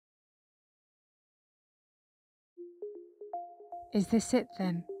Is this it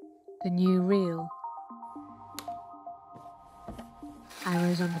then? The new reel?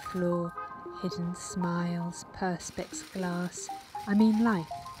 Arrows on the floor, hidden smiles, perspex glass. I mean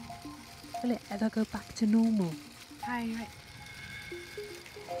life. Will it ever go back to normal? Hi, right.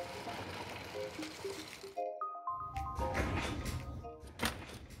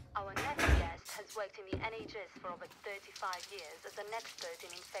 Our next guest has worked in the NHS for over 35 years as an expert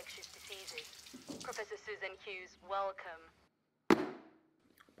in infectious diseases. Professor Susan Hughes, welcome.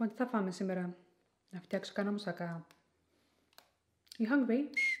 Πότε θα φάμε σήμερα? Να φτιάξω κανένα μουσακά. You hungry?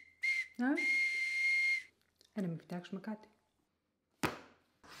 No? Να μην φτιάξουμε κάτι.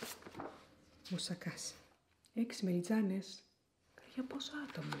 Μουσακάς. 6 μελιτζάνες. Για πόσα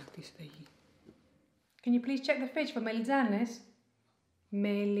άτομα είναι αυτή η συνταγή? Can you please check the fridge for μελιτζάνες?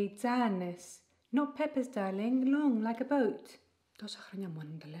 Μελιτζάνες. Not peppers, darling. Long, like a boat. Τόσα χρόνια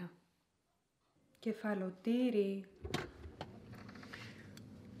μόνο τα λέω. Κεφαλοτήρι.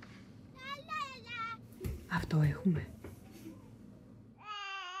 Αυτό έχουμε.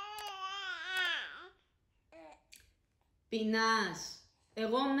 Πεινάς.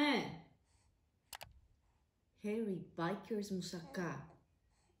 Εγώ ναι. Harry Bikers μουσακά.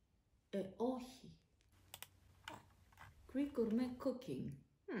 Όχι. Greek gourmet cooking.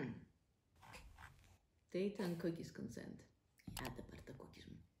 Data and cookies consent. Άντε πάρ' τα cookies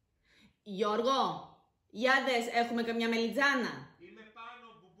μου. Γιώργο, για δες, έχουμε καμιά μελιτζάνα? Είμαι πάνω,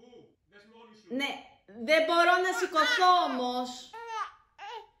 μπουμπού. Δες μόνη σου. Ναι, δεν μπορώ να σηκωθώ όμως.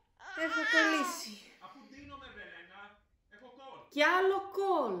 Έχω κολλήσει. Αφού ντύνομαι, Βελένα, έχω κόλ. Κι άλλο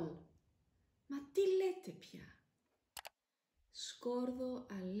κόλ. Μα τι λέτε πια? Σκόρδο,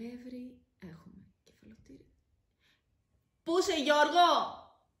 αλεύρι, έχουμε. Κεφαλοτήρι. Πού είσαι, Γιώργο?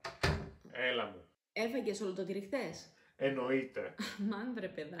 Έλα μου. Έφαγες όλο το τυρί χθες? Εννοείται. Μαν βρε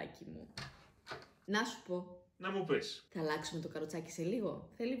παιδάκι μου. Να σου πω. Να μου πεις. Θα αλλάξουμε το καροτσάκι σε λίγο?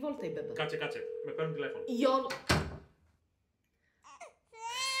 Θέλει βόλτα η μπέμπα. Κάτσε. Με παίρνουν τηλέφωνο. Γιώργο.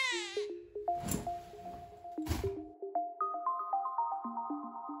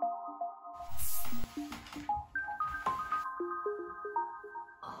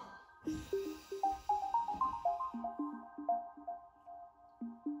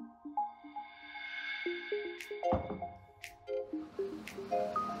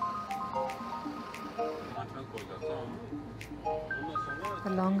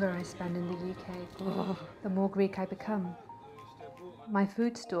 The longer I spend in the UK, the more Greek I become. My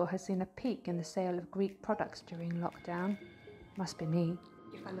food store has seen a peak in the sale of Greek products during lockdown. Must be me.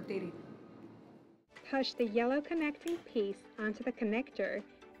 Push the yellow connecting piece onto the connector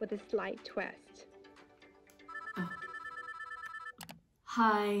with a slight twist.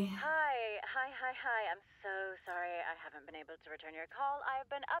 Hi. Hi. I'm so sorry I haven't been able to return your call. I've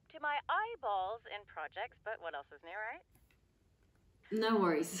been up to my eyeballs in projects, but what else is new, right? No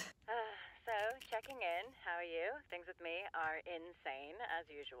worries. So, checking in. How are you? Things with me are insane, as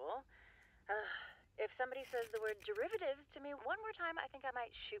usual. If somebody says the word derivatives to me one more time, I think I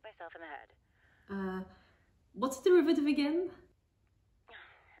might shoot myself in the head. What's derivative again?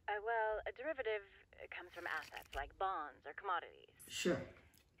 Well, a derivative comes from assets like bonds or commodities. Sure.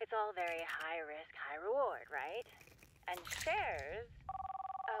 It's all very high risk, high reward, right? And shares...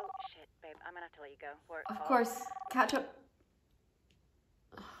 Oh, shit, babe, I'm gonna have to let you go. Of course. Catch up.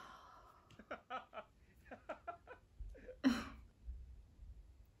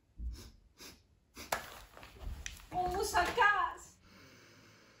 Ο μουσακάς!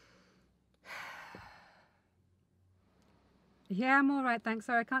 Yeah, I'm all right, thanks.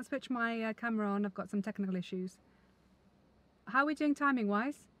 Sorry, I can't switch my camera on. I've got some technical issues. How are we doing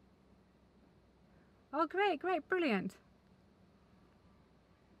timing-wise? Oh, great, brilliant.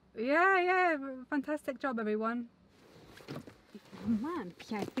 Yeah, fantastic job, everyone. Man,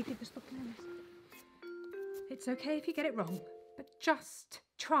 it's okay if you get it wrong, but just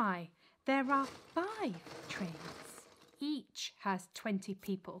try. There are 5 trains. Each has 20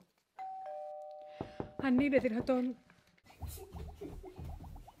 people. Αν είναι δυνατόν.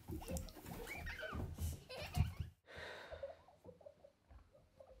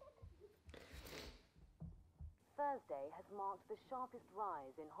 Thursday has marked the sharpest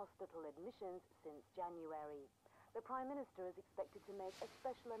rise in hospital admissions since January. The Prime Minister is expected to make a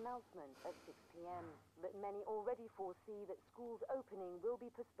special announcement at 6 p.m, but many already foresee that schools' opening will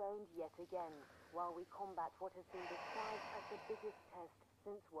be postponed yet again, while we combat what has been described as the biggest test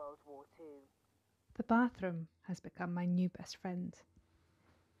since World War II. The bathroom has become my new best friend.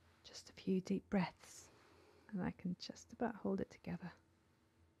 Just a few deep breaths, and I can just about hold it together.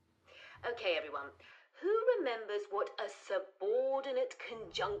 Okay, everyone. Who remembers what a subordinate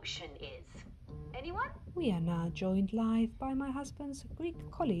conjunction is? Anyone? We are now joined live by my husband's Greek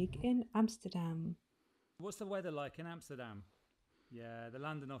colleague in Amsterdam. What's the weather like in Amsterdam? Yeah, the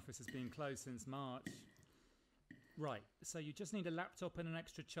London office has been closed since March. Right, so you just need a laptop and an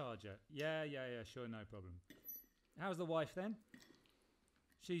extra charger. Yeah, sure, no problem. How's the wife then?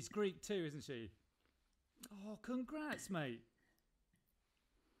 She's Greek too, isn't she? Oh, congrats, mate.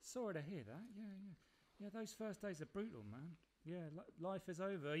 Sorry to hear that. Yeah, those first days are brutal, man. Yeah, life is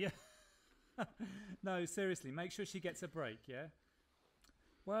over, yeah. No, seriously, make sure she gets a break, yeah?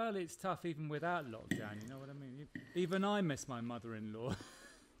 Well, it's tough even without lockdown, you know what I mean? Even I miss my mother-in-law.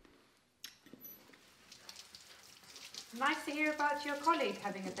 Nice to hear about your colleague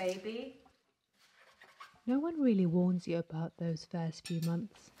having a baby. No one really warns you about those first few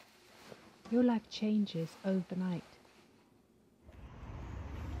months. Your life changes overnight.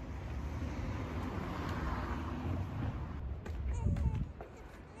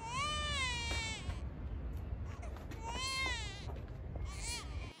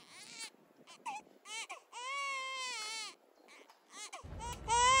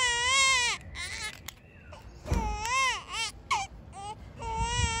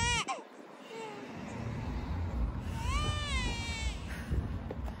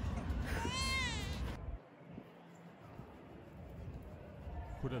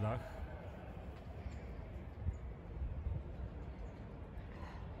 Goedendag.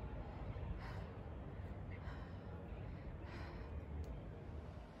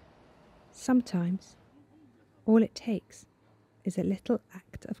 Sometimes, all it takes is a little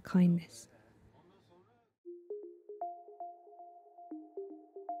act of kindness.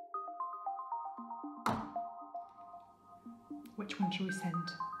 Which one shall we send?